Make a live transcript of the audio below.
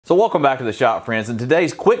So welcome back to the shop, friends. In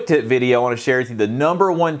today's quick tip video, I want to share with you the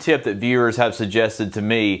 #1 tip that viewers have suggested to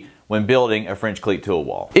me when building a French cleat tool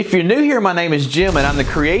wall. If you're new here, my name is Jim and I'm the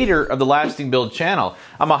creator of the Lasting Build channel.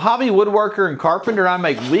 I'm a hobby woodworker and carpenter. I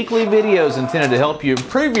make weekly videos intended to help you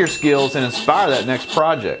improve your skills and inspire that next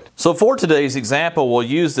project. So for today's example, we'll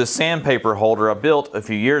use this sandpaper holder I built a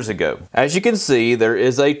few years ago. As you can see, there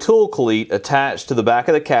is a tool cleat attached to the back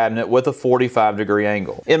of the cabinet with a 45-degree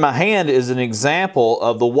angle. In my hand is an example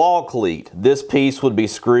of the wall cleat. This piece would be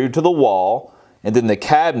screwed to the wall, and then the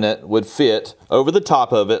cabinet would fit over the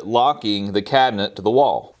top of it, locking the cabinet to the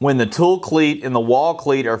wall. When the tool cleat and the wall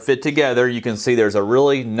cleat are fit together, you can see there's a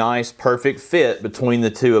really nice, perfect fit between the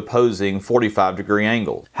two opposing 45-degree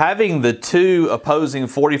angles. Having the two opposing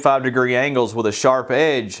 45-degree angles with a sharp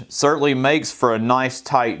edge certainly makes for a nice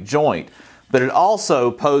tight joint, but it also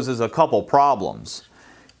poses a couple problems.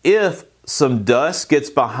 If some dust gets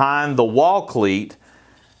behind the wall cleat,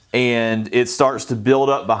 and it starts to build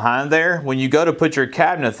up behind there, when you go to put your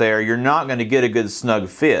cabinet there, you're not going to get a good snug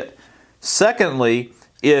fit. Secondly,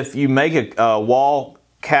 if you make a wall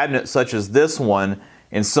cabinet such as this one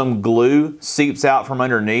and some glue seeps out from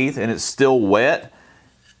underneath and it's still wet,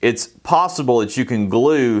 it's possible that you can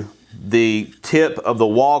glue the tip of the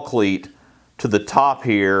wall cleat to the top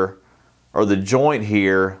here or the joint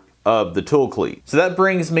here of the tool cleat. So that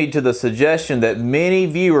brings me to the suggestion that many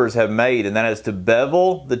viewers have made, and that is to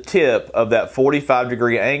bevel the tip of that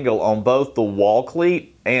 45-degree angle on both the wall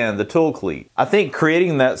cleat and the tool cleat. I think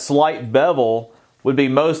creating that slight bevel would be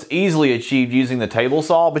most easily achieved using the table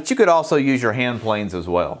saw, but you could also use your hand planes as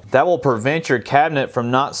well. That will prevent your cabinet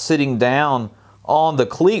from not sitting down on the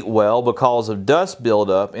cleat well because of dust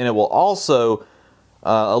buildup, and it will also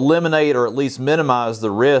eliminate or at least minimize the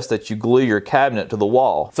risk that you glue your cabinet to the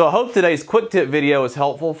wall. So I hope today's quick tip video is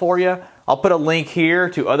helpful for you. I'll put a link here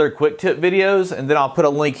to other quick tip videos, and then I'll put a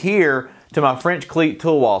link here to my French cleat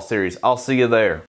tool wall series. I'll see you there.